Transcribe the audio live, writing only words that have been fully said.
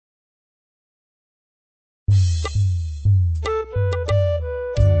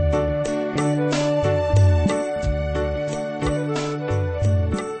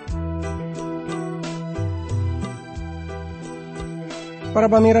Para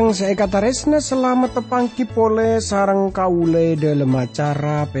pamirang saekataresna selamat tepangki pole sareng kaule dalam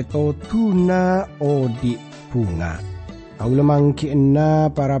acara peto tuna odi bunga. Kaule mangki ena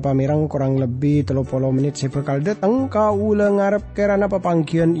para pamirang kurang lebih 30 menit sebekal datang kaule ngarep kerana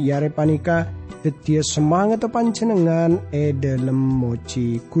pepangkian iare panika detia semangat panjenengan dalam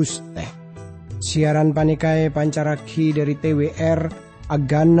moci Guste. Siaran panikae pancaraki dari TWR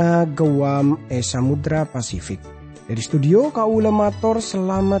Agana Gewam Samudra Pasifik. Dari studio kaula matur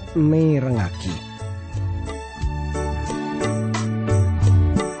selamat merengaki.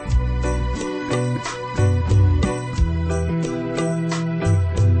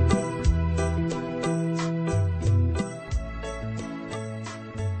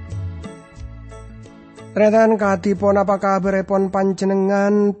 Tretan kati pon apa kabar pon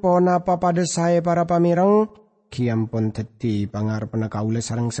panjenengan pon apa pada saya para pamireng kiam pon teti pangarepen kaula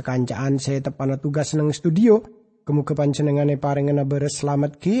sareng sekancaan saya tepana tugas nang studio. Kemuka panjenengane parengena beres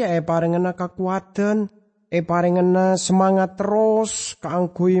selamat ki, parengena kekuatan, parengena semangat terus,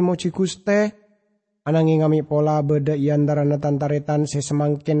 kaangkui moci Guste. Ananging ngami pola beda iandarana tantaretan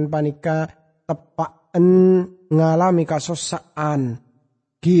sesemangkin panika tepaan ngalami kasosaan.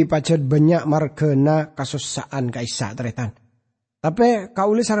 Ki pacet banyak margena kasosaan kaisa teretan. Tapi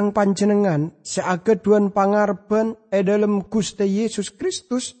kauli sarang panjenengan seageduan pangarben dalam Guste Yesus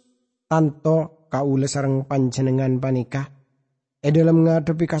Kristus tanto kaula sareng panjenengan panika dalam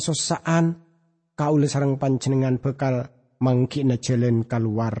ngadepi kasosaan kaula sareng panjenengan bekal mangkina jalan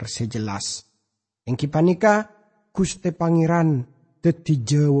keluar sejelas engki panika Guste Pangeran dadi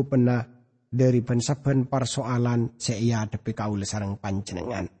jawabna dari pensaben persoalan saya adepi kaula sareng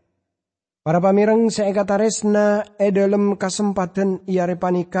panjenengan. Para pamireng saekataresna dalam kesempatan iare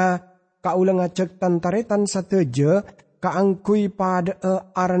panika kaula ngajak tantaretan sateja kaangkui pada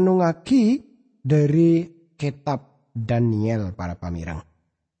arenungaki dari kitab Daniel para pamirang.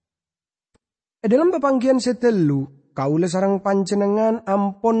 Dalam pepanggian setelu kaula sareng panjenengan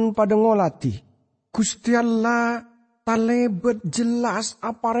ampun pada ngolati Gusti Allah talebet jelas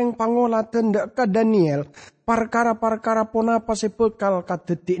apareng pangolaten dak ka Daniel perkara-perkara ponapa sepekal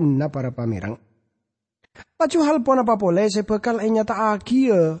kadetikna para pamirang. Pacu hal ponapa pole sepekal nyata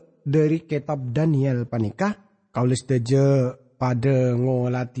agia dari kitab Daniel panika kaula sedaja pada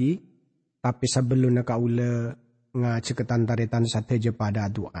ngolati. Tapi sebelumnya kaula ngajak ketantaretan sateja pada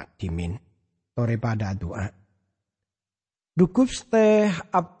doa dimin. Tore pada doa. Dukup teh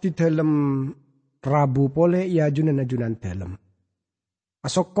abdi dalam Rabu pole ya ajunan dalam.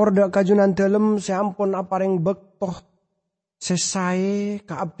 Asokor dak kajunan dalam seampun apareng bektoh. Sesae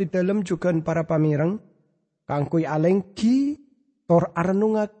ka abdi dalam juga para pamireng. Kangkui alengki tor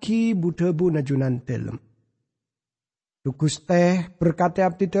arenungaki budebu najunan dalam. Dukus teh berkati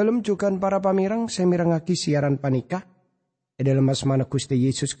abdi dalam juga para pamirang semirengaki siaran panika. Dalam asmana Gusti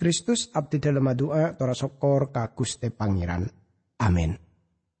Yesus Kristus abdi dalam doa tora sokor ka Gusti Pangeran. Amin.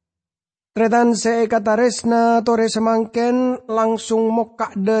 Tretan seekataresna tore semangken langsung moka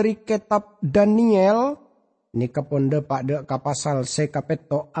dari kitab Daniel. Ini keponde pada kapasal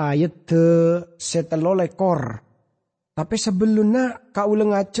sekapeto ayat setelolekor. Tapi sebelumnya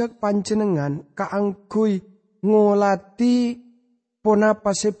kaula ngajak panjenengan kaangkui ngolati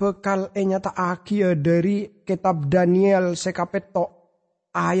ponapa sebekal nyata akia dari kitab Daniel sekapeto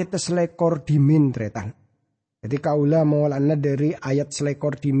ayat selekor dimin tretan. Jadi kaula mawalana dari ayat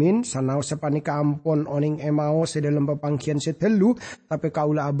selekor dimin sanau sepanika ampun oning emao sedalam pepangkian setelu tapi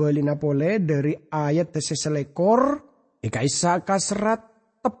kaula abalina pole dari ayat selekor ikaisa kasrat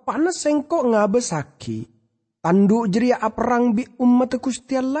tepana sengko ngabesaki tanduk jeria aprang bi umat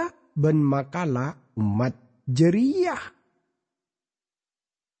Gusti Allah ben makala umat jeriah.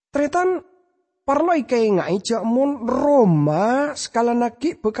 Tretan parloi kay nga ica mon Roma skala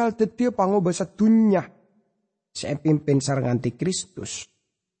naki bekal detia pangobasa dunya. Saya pimpin sarang antikristus.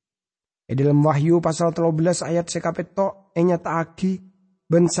 Dalam Wahyu pasal 13 ayat sekapeto nyata aki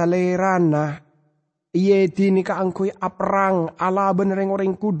bensalerana iye dini kaangkui aprang ala ben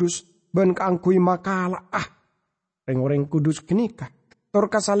reng-oreng kudus ben kaangkui makala reng-oreng kudus kenika.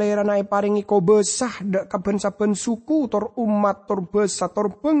 Tor kasalera na paringi ko besah dak kaben-saben suku tor umat tor besa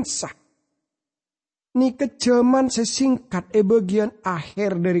tor bangsa. Ni kejaman sesingkat bagian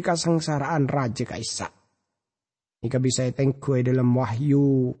akhir dari kasengsaraan Raja Kaisa. Nika bisa tengkue dalam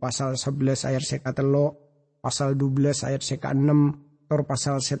Wahyu pasal 11 ayat sekatelo, pasal 12 ayat seka 6, tor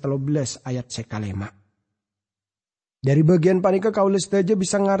pasal 13 ayat seka 5. Dari bagian panika kaulis saja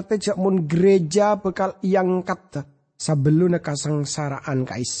bisa ngerti cak mun gereja bekal yang kata sebelum kasengsaraan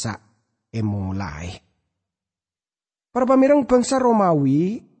kaisa mulai. Para pamirang bangsa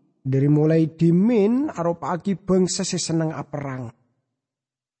Romawi dari mulai dimin arupa agi bangsa seseneng perang.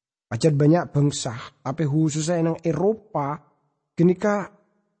 Pacet banyak bangsa, tapi khususnya yang Eropa genika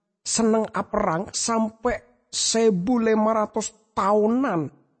seneng perang sampai 1500 tahunan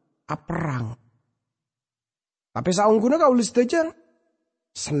perang. Tapi saungguna kaulis saja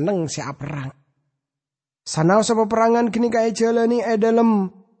seneng si perang. Sanau sama perangan kini kaya jalani dalam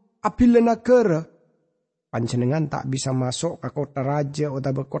apila negara. Panjenengan tak bisa masuk ke kota raja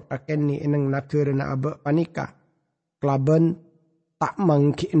atau kota keni eneng negara na abe panika. Kelaban tak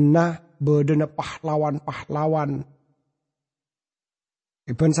mangkina bedena pahlawan-pahlawan.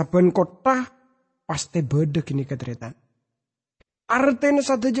 Iban saben kota pasti beda kini keteritan. Artinya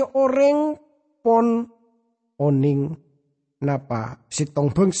saja orang pon oning napa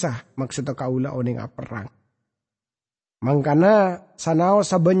sitong bangsa maksudnya kaula oning perang. Mangkana sanao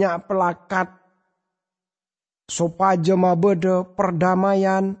sabanyak pelakat sopaja mabede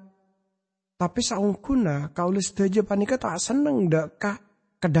perdamaian. Tapi saungkuna kaulis daja panika tak seneng deka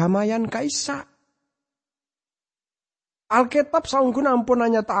kedamaian kaisa. Alkitab saungkuna ampun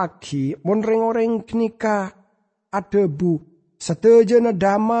nanya taaki mon reng-oreng knika adebu sateja na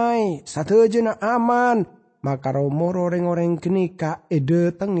damai sateja na aman maka romoro reng-oreng knika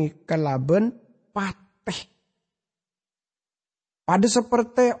tengi kelaben pateh. Pada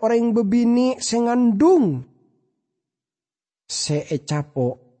seperti orang bebini sengandung seecapo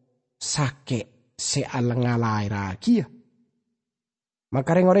sake sealengalai ragia.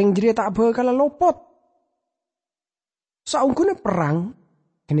 Maka orang jadi tak bakal lopot. Saungkuna perang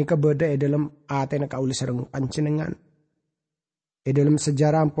kini kebeda dalam atena kaulis sareng panjenengan. Dalam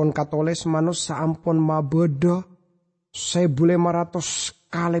sejarah ampun Katolik manus saampun mabeda 1500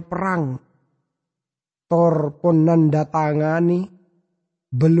 kali perang. Tor pun nandatangani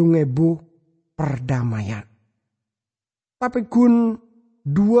belungebu perdamaian. Tapi gun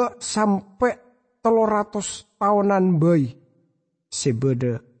 2 sampai 300 tahunan bayi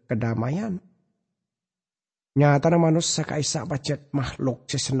sebeda kedamaian. Nyata manusia kaisa pacet makhluk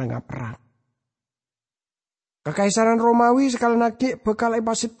seseneng perang. Kekaisaran Romawi sekali lagi bekal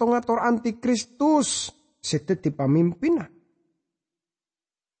epasit tongator antikristus seteti pamimpina.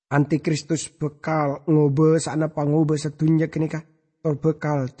 Antikristus bekal ngobe sana pangobe sedunya kenika tor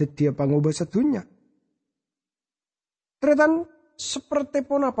bekal tetia pangobe sedunya. Tretan seperti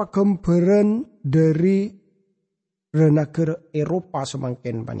pun apa gambaran dari negara Eropa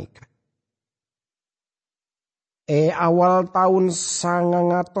semangkin panika. Awal tahun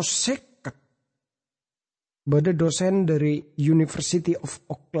 1950 bada dosen dari University of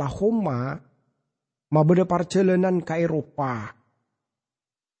Oklahoma mabada perjalanan ke Eropa.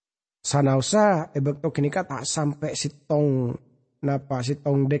 Sanausa ebek kenika tak sampai sitong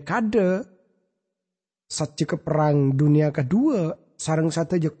dekade saja perang dunia kedua sareng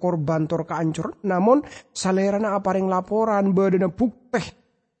sateja korban tor kaancur namun salerana aparing laporan badana bukti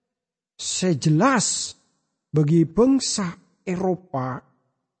sejelas bagi bangsa Eropa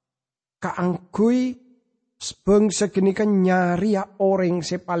kaangkui bangsa kini kan nyari ya orang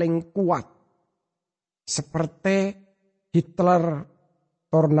paling kuat seperti Hitler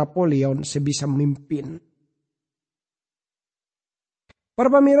tor Napoleon sebisa memimpin. Para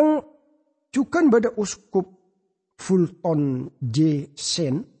pamirang juga bada uskup Fulton J.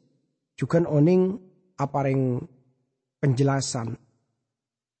 Sen juga oning apareng penjelasan.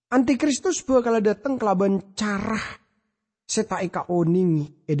 Antikristus bakal datang kelaban cara setaika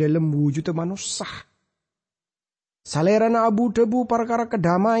oningi dalam wujud manusia. Salerana abu debu perkara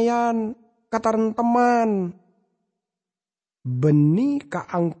kedamaian kataran teman. Beni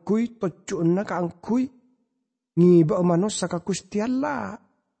kaangkui tocuna kaangkui ngiba manusia ka Gusti Allah.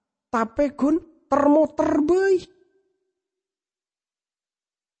 Tapi kun termoterbay.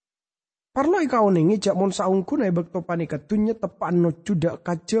 Parlo ikaw ningi jak mon saungku na ibag to panikatunya tepan no juda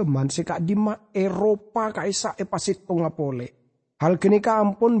kajaman sika dima Eropa kaisa epasito nga pole. Hal kini ka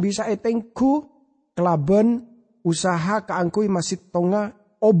ampun bisa etengku kelaban usaha kaangkuy masito nga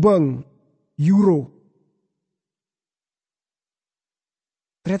obang euro.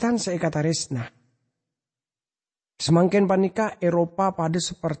 Tretan sa ikatarisna. Semangkin panika Eropa pada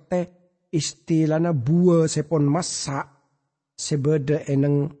seperti istilahnya buah sepon masa sebeda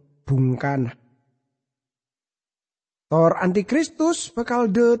eneng bungkana. Tor antikristus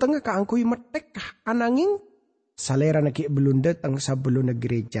bakal datang ke angkui metek ananging salera naki belum datang sebelum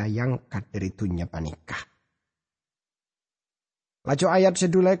gereja yang kaderitunya panikah. Laco ayat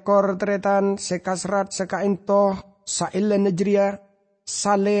sedulekor tretan sekasrat sekaintoh saile negria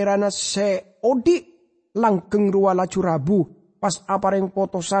salerana se odi langgeng ruala curabu pas apareng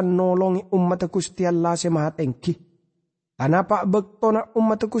potosan nolongi umat Gusti Allah se maha tengki. Tanapa bektona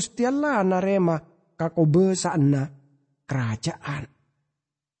umat Gusti Allah narema kakobe saana kerajaan.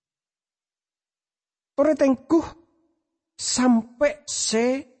 Tore tengkuh sampai se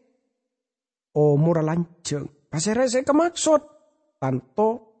murah lanceng. Pasere se kemaksud tanto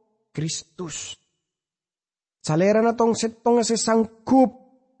Kristus. Salerana tong setong se sanggup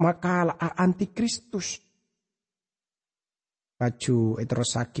maka anti Kristus. Pacu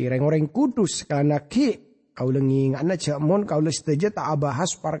eterosaki reng-oreng kudus karena ki kau lengi ngana jamon kau lesteja tak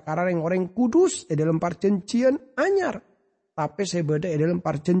bahas perkara reng-oreng kudus dalam perjanjian anyar. Tapi saya beda dalam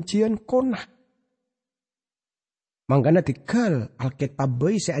perjanjian konah. Mangkana tinggal Alkitab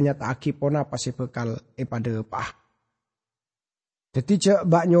bayi saya hanya tak akipona pas bekal pada pah. Jadi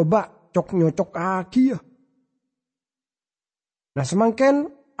coba nyoba cok nyocok aki ya. Nah semangken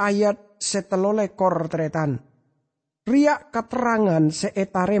ayat setelole kor tretan. Riak keterangan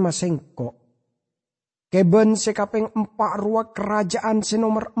seetare masengko. Keben sekapeng 4 ruak kerajaan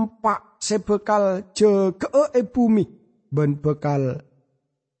senomor 4 sebekal jege bumi. Ben bekal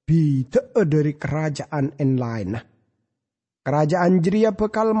bida dari kerajaan en lain. Kerajaan jeria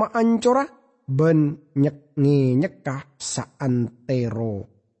bekal maancora ben nyekah saantero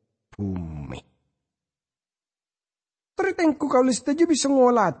bumi. Teritengku kau listeju bisa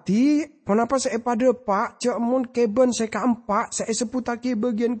ngolati, kenapa saya pada pak, jamun keben saya keempat, saya seputaki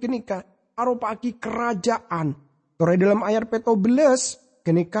bagian kenika, aropaki kerajaan. Tore dalam ayat peto belas,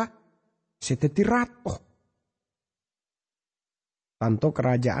 kenika seteti rato. Tanto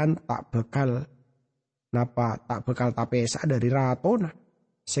kerajaan tak bekal, napa tak bekal tapesa dari rato nah.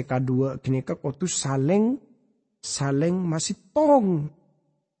 Seka dua kenika kotu saling masih tong.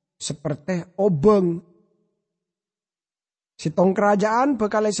 Seperti obeng. Si tong kerajaan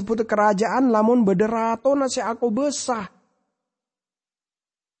bekal sebut kerajaan lamun bederato nasi aku besah.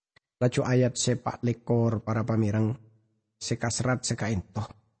 Lacu ayat sepak lekor para pamirang seka serat seka ento.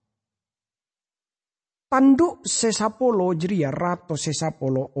 Tanduk sesapolo jeria rato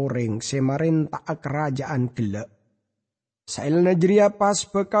sesapolo orang semarenta kerajaan gelak. Sailna jeria pas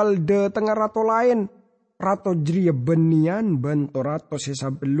bekal de tengah rato lain. Rato jeria benian bento rato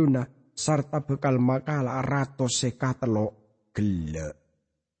sesabeluna sarta bekal makala rato sekatelo gelak.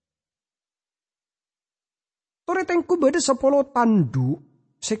 Tore tengku beda 10 tanduk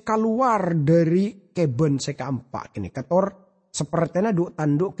sekaluar dari keben sekampak kini kator sepertinya duk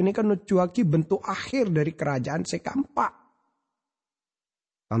tanduk kini kan nucuaki bentuk akhir dari kerajaan sekampak.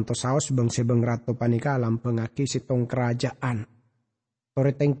 Tanto saos bang sebeng rato panika alam pengaki sitong kerajaan.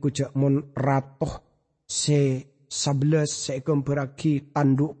 Tore tengku jakmon ratoh se 11 seekom beraki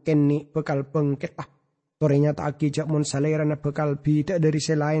tanduk keni bekal pengketah. Torenya tak aki jakmon salerana bekal bida dari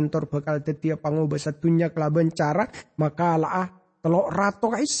selain tor bekal tetia pangoba satunya kelaban cara maka laah telok rato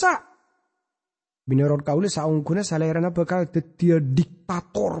kaisa. Binerot kaule saungkuna salerana bekal tetia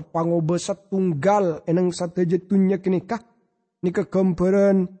diktator pangoba satunggal eneng satu jatunya kenikah. Nika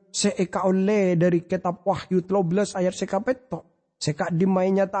gambaran seeka oleh dari kitab Wahyu 13 ayat sekapeto. Seka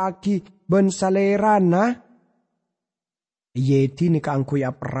dimainya tak aki ben salerana. Yeti nika angkuya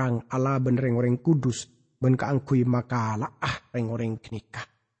perang ala benereng orang kudus. Ben kaangkuy makala reng-oreng kenikah.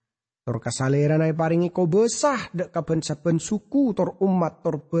 Tor kasalerana ay paringi ko besah dek kaben-saben suku tor umat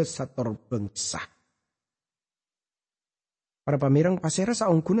tor besa tor bangsa. Para pamirang pasera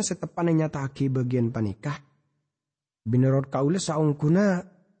saungkuna setepan nyataki bagian panikah. Binerot kaula saungkuna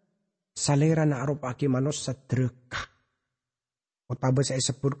salerana aropaki manos sadrekah. Otabe saya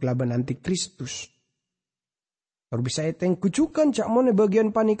sebut kelaban antikristus. Tor bisa eteng kucukan jakmone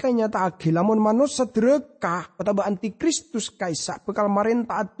bagian panikanya tak lamun manus sedrekah petaba antikristus kaisa bekal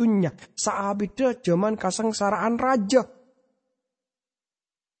marenta atunya saabida zaman kasengsaraan raja.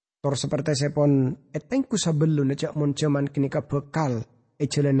 Tor seperti sepon etengku sabelun jakmon zaman kenika bekal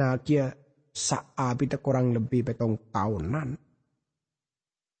ejelena kia saabida kurang lebih betong tahunan.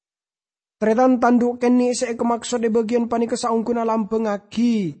 Tretan tanduk keni saya kemaksud bagian panika saungkuna lampeng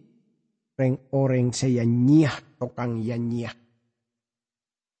aki. Reng-oreng saya nyah tokang yanyah.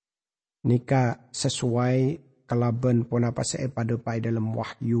 Nika sesuai kelaban ponapa saya pada pai dalam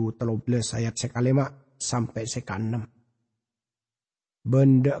Wahyu 13 ayat sekalema sampai sekanem.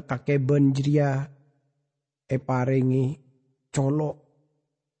 Benda kakek benjria paringi colok.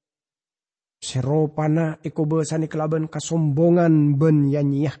 Seropana iko besani kelaban kasombongan ben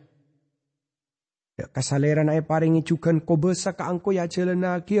yanyah. Kasaleran paringi cukan ko besa kaangko ya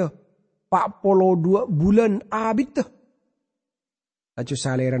jelena kia. 42 bulan abit tuh. Acu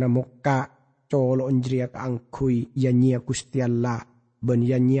salerana muka colo njria kaangkui yanya Gusti Allah ben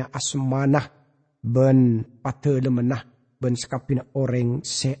yanya asmanah ben patelemenah ben sekapina orang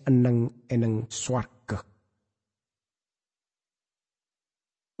se eneng swarga.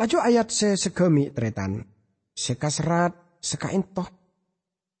 Laju ayat se segemi tretan sekasrat sekaintoh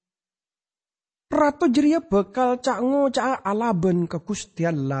Ratu jeria bekal cak Allah ben ke Gusti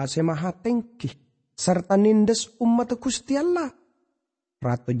Allah se maha tengki serta nindes umat Gusti Allah.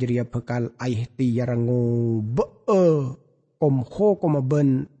 Ratu jeria bekal aih tiar komho koma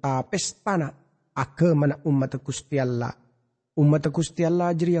ben pestana ake mana umat Gusti Allah. Umat Gusti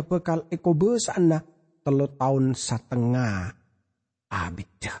Allah jeria bekal eko besana 3 tahun setengah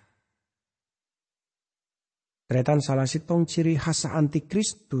abid. Tretan salah sitong ciri khas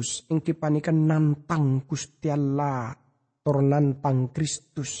antikristus ingki panikan nantang Gusti Allah tor nantang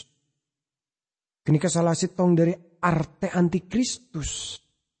Kristus. Kenika salah sitong dari arte antikristus.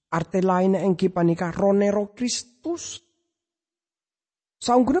 Arte lain ingki panika ronero Kristus.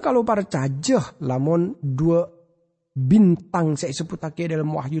 Saungguna kalau para cajah lamun 2 bintang saya sebut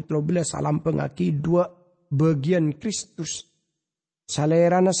dalam Wahyu 13 salam pengaki 2 bagian Kristus.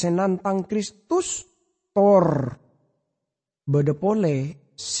 Salerana senantang Kristus. Tor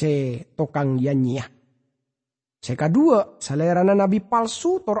bedepole se tokang yanyah. Se kedua salerana nabi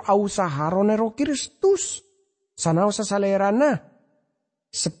palsu tor ausaha ronero Kristus. Sanausa salerana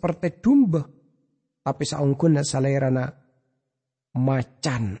seperti domba. Tapi saungkuna salerana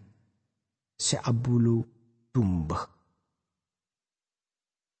macan se abulu domba.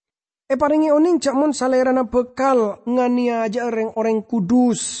 Paringi oning cakmun salerana bekal ngania aja orang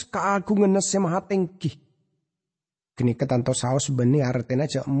kudus keagungan se maha tengki. Kini ketanto saos beni artinya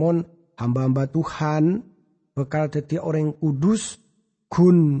cakmun hamba-hamba Tuhan bekal dadi orang kudus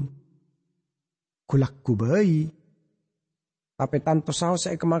kun kulak kubai. Tapi tanto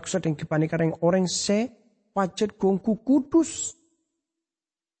saos saya kemaksud yang kipanikareng orang se pacet gongku kudus.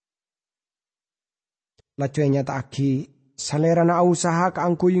 Laju nyata aki salerana usaha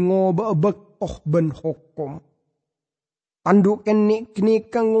kaangkui ngoba toh ben hokom. Tanduk kini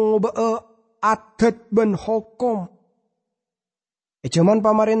kang ngoba adat ben hokom. Cuman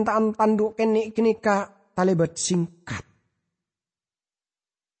pemerintahan tanduk kini ka talibat singkat.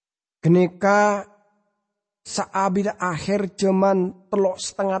 Kenika saabida akhir cuman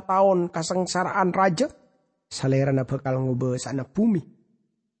 3,5 tahun kasengsaraan raja. Salerana bakal ngoba sana bumi.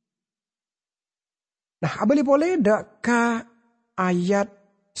 Nah, abali boleh dak ka ayat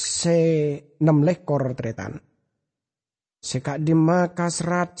se 6 lekor tretan. Seka dima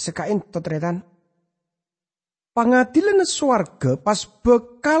kasrat seka into tretan. Pangadilan swarga pas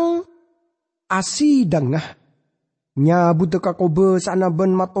bekal asidangah. Nyabut ka kobe sana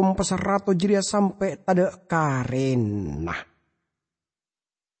ben matom pesarato jiria sampai tada karen. Nah.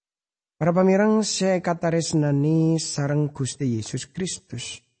 Para pamirang se kataresnani sareng Gusti Yesus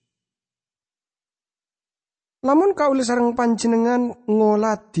Kristus. Lamun kaula sareng panjenengan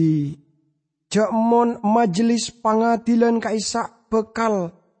ngoladi jakmon majelis pangadilan kaisa bekal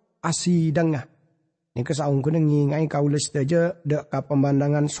asidangah. Ini kesaungkun ngingai kaula sedaja dek ka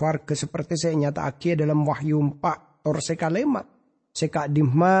pemandangan swarga seperti saya nyata aki dalam Wahyu 4 tor sekalema. Seka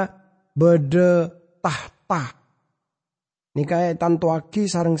dimma bede tahta. Ini kaya tanto aki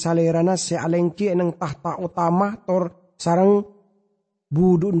sareng salerana se alengki eneng tahta utama tor sareng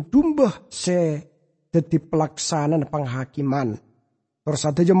budun dumbah se dadi pelaksanaan penghakiman. Tor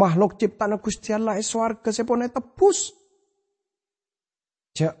sadeja makhluk ciptaan Gusti Allah swarga sepone tebus.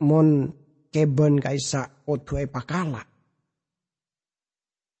 Jakmon keben kaisa oduai pakala.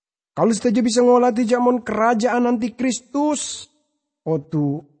 Kalau saja bisa ngolati jakmon kerajaan antikristus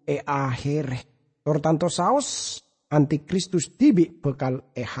odu akhir. Tor tanto saos antikristus tibi bekal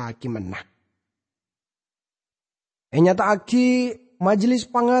hakimanah. Nyata aki majelis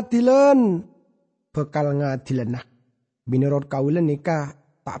pengadilan bekal ngadilan nah. Binurut kaulen nikah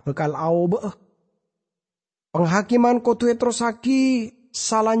tak bekal au beuh. Penghakiman kotu etrosaki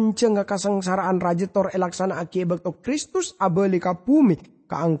salanjeng kasengsaraan raja tor elaksana aki bekto Kristus abeli ka bumi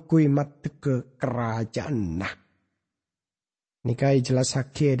kaangkui mateke kerajaan nah. Nikai jelas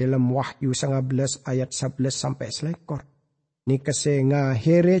haki dalam Wahyu 19 ayat 11 sampai selekor. Nika senga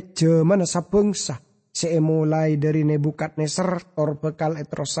here jeman sabengsa mulai dari Nebukadnezar tor bekal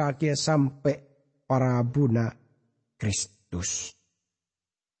etrosaki sampai para buna Kristus.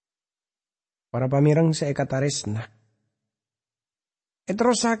 Para pamirang saya kataresna.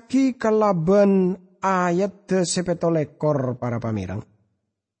 Etrosaki kalaban ayat 17 para pamirang.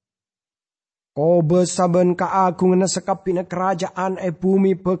 Kobe saben kaagungan sekapina kerajaan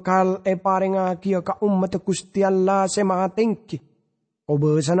bumi bekal parengaki ka umat Gusti Allah semaha tinggi.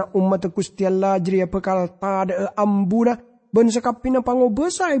 Obesana umat Gusti Allah jria bekal tada ambuna ben sakapina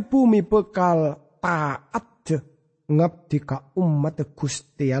pangobesa bumi bekal taat ngabdi ka umat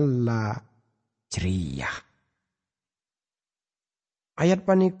Gusti Allah jria. Ayat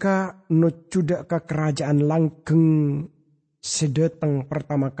panika nucuda ka kerajaan langgeng sedeteng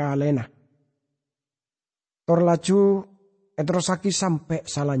pertama kalena. Tor laju etrosaki sampai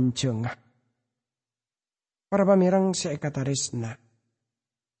salanjengah. Para pamirang seekatarisna.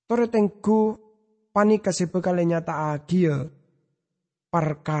 Tore tengku panika sebekale nyata agia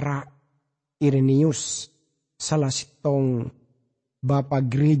perkara Irenaeus salah sitong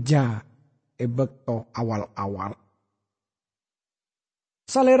Bapak gereja ebekto awal-awal.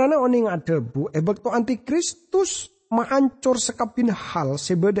 Salerana oning adebu ebekto antikristus maancur sekapin hal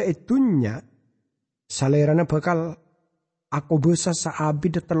sebeda etunya. Salerana bakal aku besa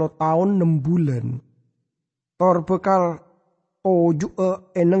saabid 3 tahun 6 bulan. Tor bakal toju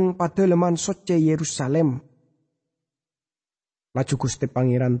eneng pada leman soce Yerusalem. Laju Gusti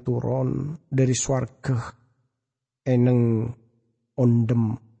Pangeran turun dari swarga eneng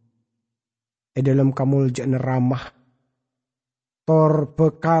ondem. Dalam kamul jane ramah. Tor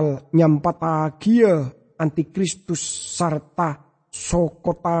bekal nyampat agia antikristus sarta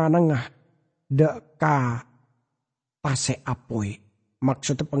sokota nengah deka tase apoy.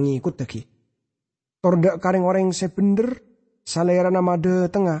 Maksudnya pengikut lagi. Tor dek karing orang sebender salera nama de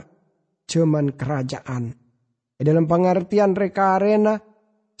tengah zaman kerajaan. Dalam pengertian reka arena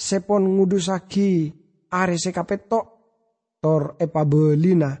sepon ngudusaki are sekapetok tor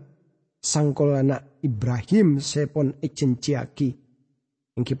epabelina sangkol anak Ibrahim sepon ecenciaki.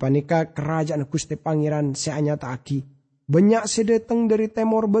 Ingki panika kerajaan Gusti Pangeran seanyata aki. Banyak sedeteng dari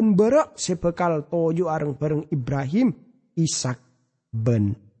temor ben berak sebekal toju areng bareng Ibrahim, Ishak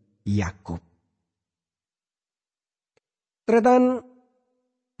ben Yakub. Tretan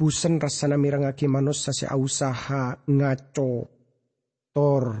busen rasana mirangaki manusia se usaha ngaco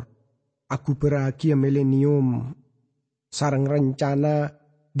tor aku beragia milenium sarang rencana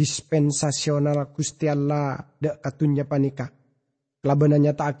dispensasional Gusti Allah dak katunya panika.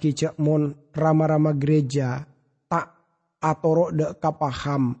 Kelabananya tak kijak mon rama-rama gereja tak atoro dak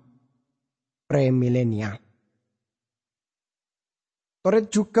kapaham premilenial. Toret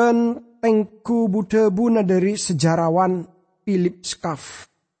jukan tengku Buddha buna dari sejarawan Philip Schaff.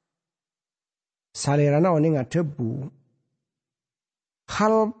 Salerana oning adebu.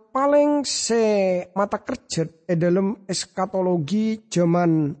 Hal paling se mata kerjet dalam eskatologi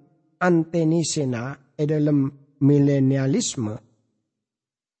zaman Antenisena dalam milenialisme.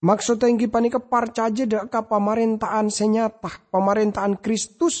 Maksud tinggi panika parcaje dak ka pemerintahan senyata, pemerintahan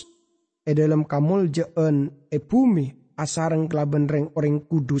Kristus dalam kamul jeen bumi asareng kelaben reng orang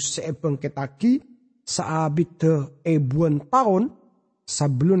kudus seebengketaki saabit ebuan tahun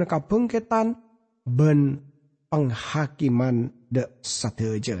sebelum kabengketan ben penghakiman de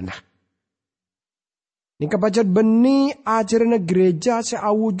sadejana. Nika bajat beni ajaran gereja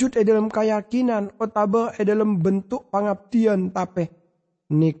seawujud dalam keyakinan otaba dalam bentuk pangabdian tapi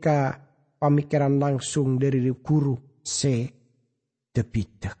nika pemikiran langsung dari guru se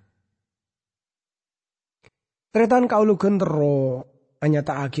debidak. Tretan kaulu gendero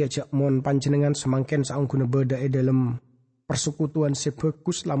anyata agi aja mon panjenengan semangken saungguna beda dalam persekutuan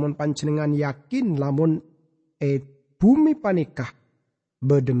sebagus lamun panjenengan yakin lamun bumi panikah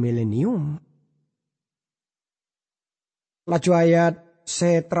beda milenium. Laju ayat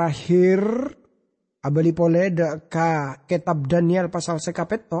se terakhir abali pole ka kitab Daniel pasal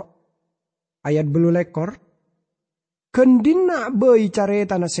sekapeto ayat 12 kendina bei care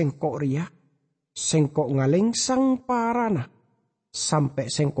tanah sengkok ria sengkok ngaling sang parana sampai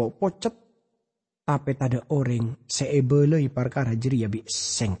sengkok pocet tapi tada orang seebelei perkara jeria bi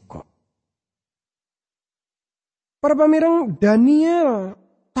sengkok. Para pamirang Daniel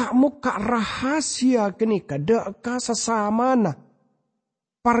tak muka rahasia kenika deka sesamana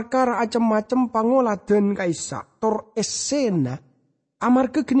perkara macam-macam pangoladan kaisa tor esena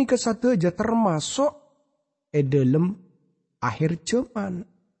amarga kenika sadeja termasuk dalam akhir zaman.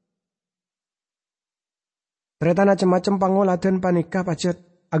 Ternyata macam-macam pangoladan panika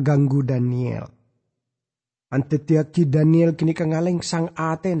pacet aganggu Daniel. Antetiaki Daniel kenika ngaleng sang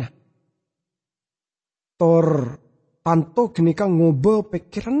Atena. Tor tanto kenika ngobo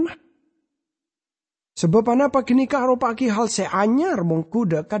pikiran. Sebab apa kenika aropaki hal seanyar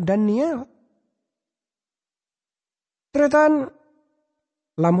mongkuda ka Daniel. Tretan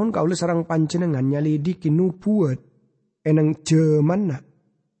lamun kaula sarang panjenengan nyalidi kinubuat eneng jemanna.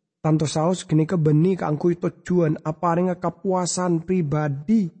 Tanto saos kenika beni kaangkui tujuan aparing kepuasan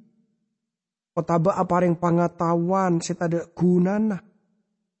pribadi. Otaba aparing pangatahuan setada gunana.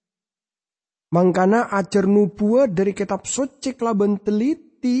 Mangkana ajar nubuat dari kitab suci kelaban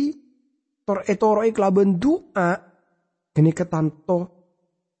teliti, toroi kelaban doa, gini ketanto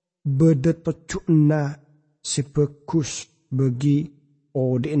beda tocukna sebagus bagi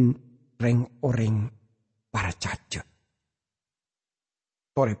odin reng oreng para caca.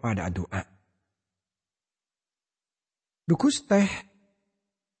 Tore pada doa. Dukus teh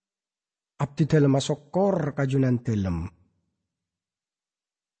abdi dalam masokor kajunan dalam.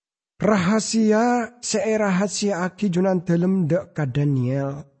 Rahasia rahasia aki junan dalam dak ka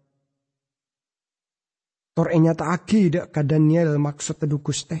Daniel. Tor nyata aki dak ka Daniel maksud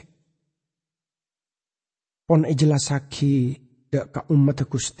dukus teh. Pon jelas aki dak ka umat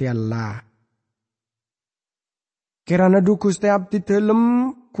Gusti Allah. Kirana dukus teh abdi dalam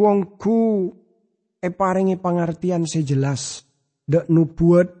kuangku paringi pangertian sejelas dak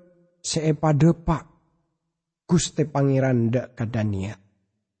nubuat padepak Gusti Pangeran dak ka Daniel.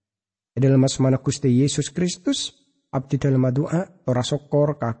 Dalam asmana Gusti Yesus Kristus, abdi dalam doa, tora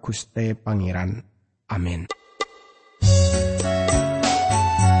sokor ka Gusti Pangeran. Amin.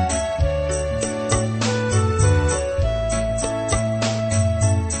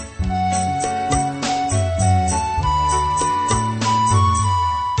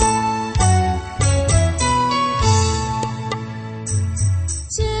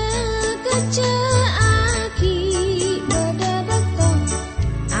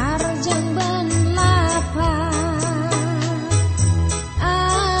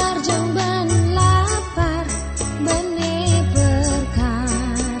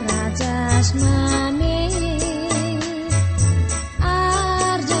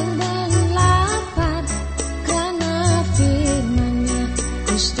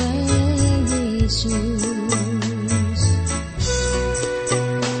 Yesus.